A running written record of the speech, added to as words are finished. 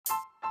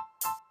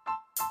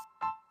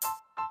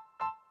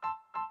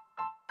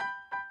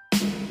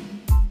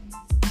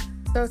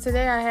So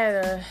today I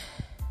had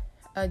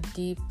a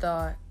deep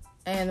thought,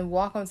 and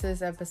welcome to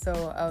this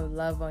episode of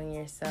Love on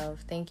Yourself.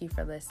 Thank you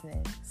for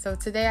listening. So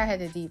today I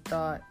had a deep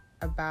thought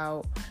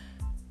about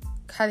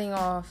cutting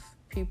off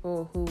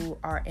people who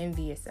are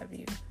envious of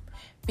you.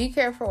 Be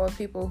careful of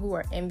people who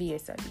are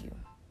envious of you.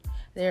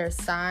 There are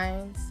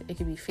signs. It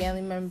could be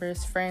family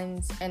members,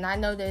 friends, and I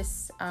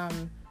noticed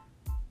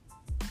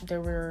there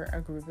were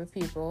a group of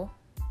people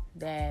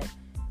that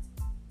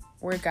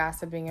were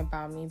gossiping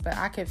about me, but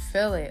I could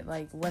feel it.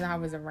 Like when I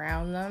was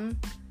around them,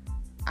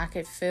 I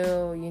could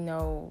feel,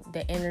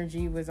 the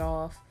energy was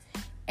off.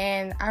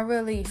 And I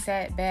really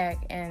sat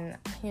back and,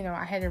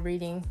 I had a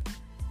reading.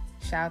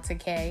 Shout out to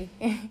Kay.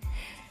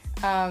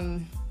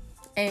 And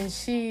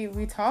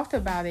we talked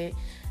about it,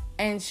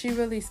 and she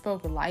really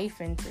spoke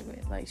life into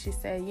it. Like she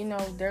said,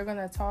 they're going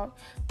to talk,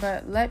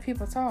 but let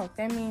people talk.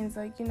 That means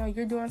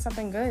you're doing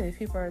something good if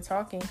people are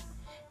talking.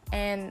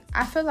 And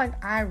I feel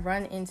like I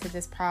run into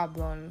this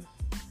problem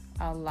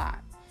a lot.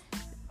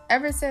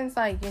 Ever since,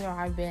 I've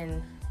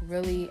been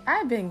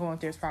going through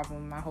this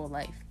problem my whole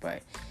life.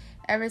 But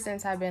ever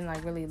since I've been,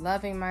 really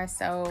loving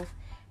myself,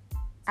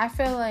 I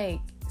feel like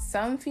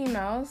some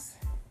females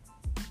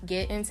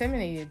get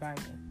intimidated by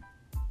me.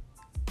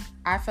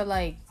 I feel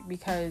like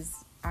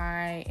because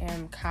I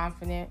am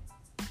confident,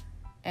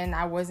 and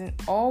I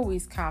wasn't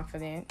always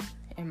confident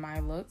in my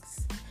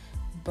looks,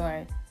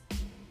 but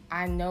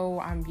I know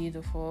I'm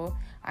beautiful.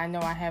 I know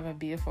I have a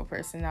beautiful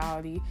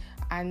personality.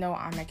 I know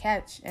I'm a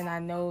catch, and I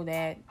know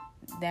that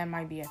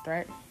might be a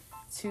threat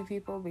to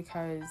people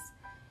because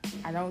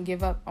I don't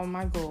give up on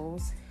my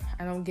goals.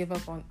 I don't give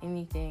up on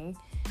anything,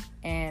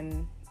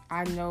 and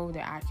I know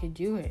that I could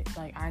do it.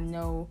 I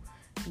know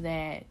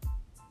that,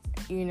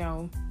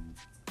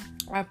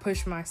 I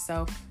push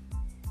myself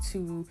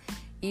to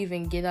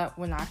even get up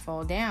when I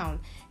fall down.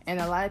 And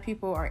a lot of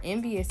people are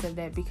envious of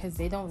that because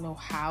they don't know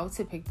how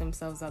to pick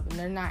themselves up, and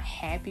they're not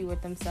happy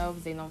with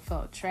themselves. They don't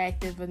feel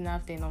attractive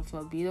enough. They don't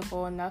feel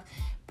beautiful enough.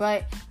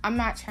 But I'm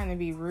not trying to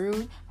be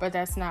rude, but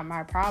that's not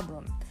my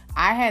problem.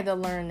 I had to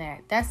learn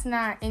that. That's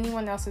not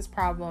anyone else's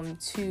problem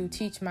to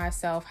teach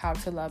myself how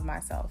to love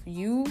myself.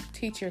 You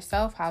teach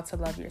yourself how to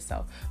love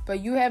yourself,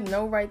 but you have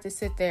no right to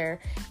sit there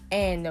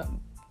and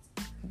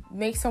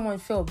make someone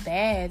feel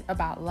bad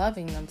about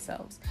loving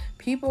themselves.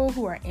 People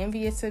who are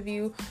envious of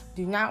you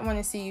do not want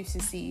to see you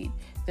succeed.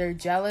 They're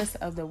jealous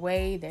of the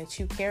way that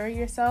you carry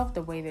yourself,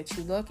 the way that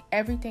you look,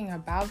 everything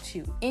about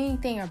you,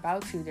 anything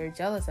about you, they're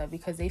jealous of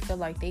because they feel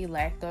like they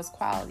lack those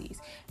qualities.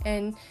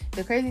 And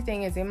the crazy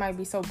thing is they might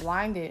be so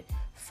blinded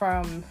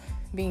from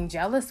being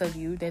jealous of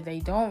you that they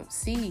don't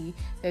see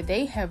that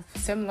they have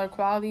similar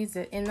qualities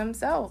in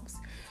themselves.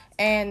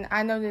 And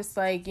I noticed,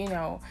 I've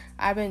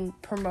been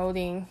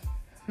promoting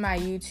my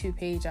YouTube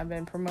page, I've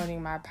been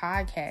promoting my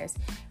podcast,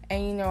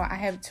 and I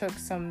have took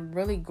some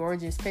really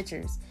gorgeous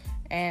pictures,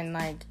 and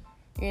I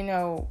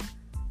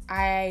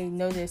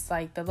noticed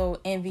the little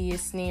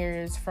envious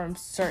sneers from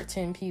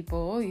certain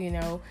people,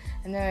 and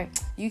then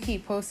you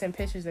keep posting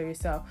pictures of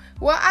yourself.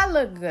 Well, I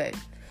look good,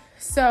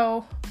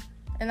 so,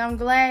 and I'm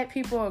glad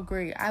people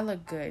agree I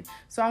look good,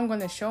 so I'm going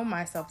to show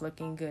myself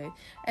looking good.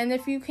 And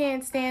if you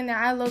can't stand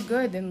that I look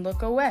good, then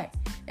look away.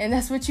 And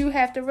that's what you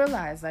have to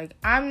realize.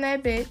 I'm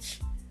that bitch.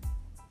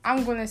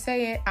 I'm going to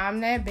say it.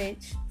 I'm that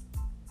bitch.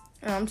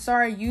 And I'm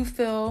sorry you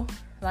feel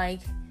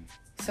like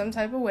some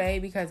type of way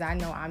because I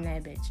know I'm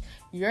that bitch.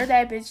 You're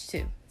that bitch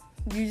too.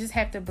 You just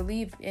have to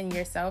believe in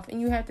yourself,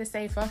 and you have to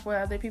say fuck what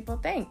other people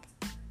think.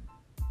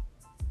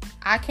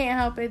 I can't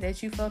help it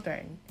that you feel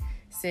threatened,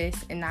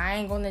 sis, and I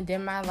ain't going to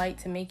dim my light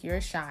to make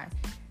yours shine.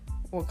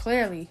 Well,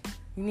 clearly,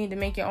 you need to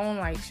make your own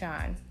light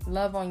shine.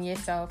 Love on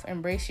yourself.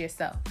 Embrace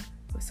yourself.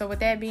 So with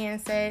that being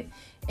said,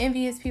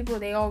 envious people,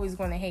 they always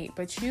going to hate,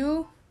 but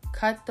you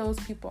cut those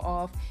people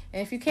off.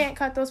 And if you can't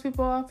cut those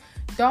people off,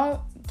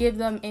 don't give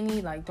them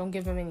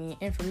any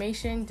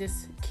information.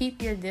 Just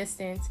keep your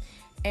distance,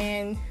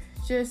 and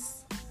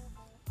just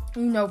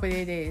what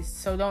it is.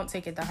 So don't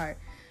take it to heart.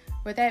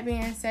 With that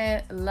being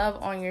said,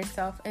 love on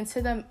yourself. And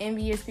to them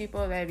envious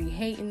people that be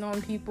hating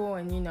on people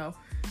and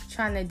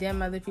trying to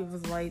dim other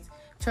people's lights,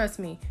 trust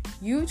me,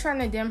 you trying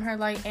to dim her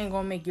light ain't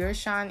gonna make yours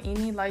shine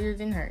any lighter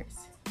than hers.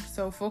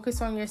 So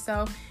focus on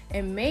yourself,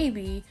 and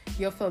maybe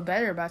you'll feel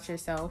better about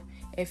yourself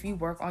if you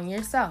work on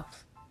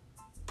yourself.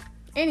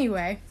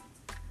 Anyway,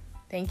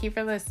 thank you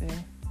for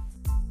listening.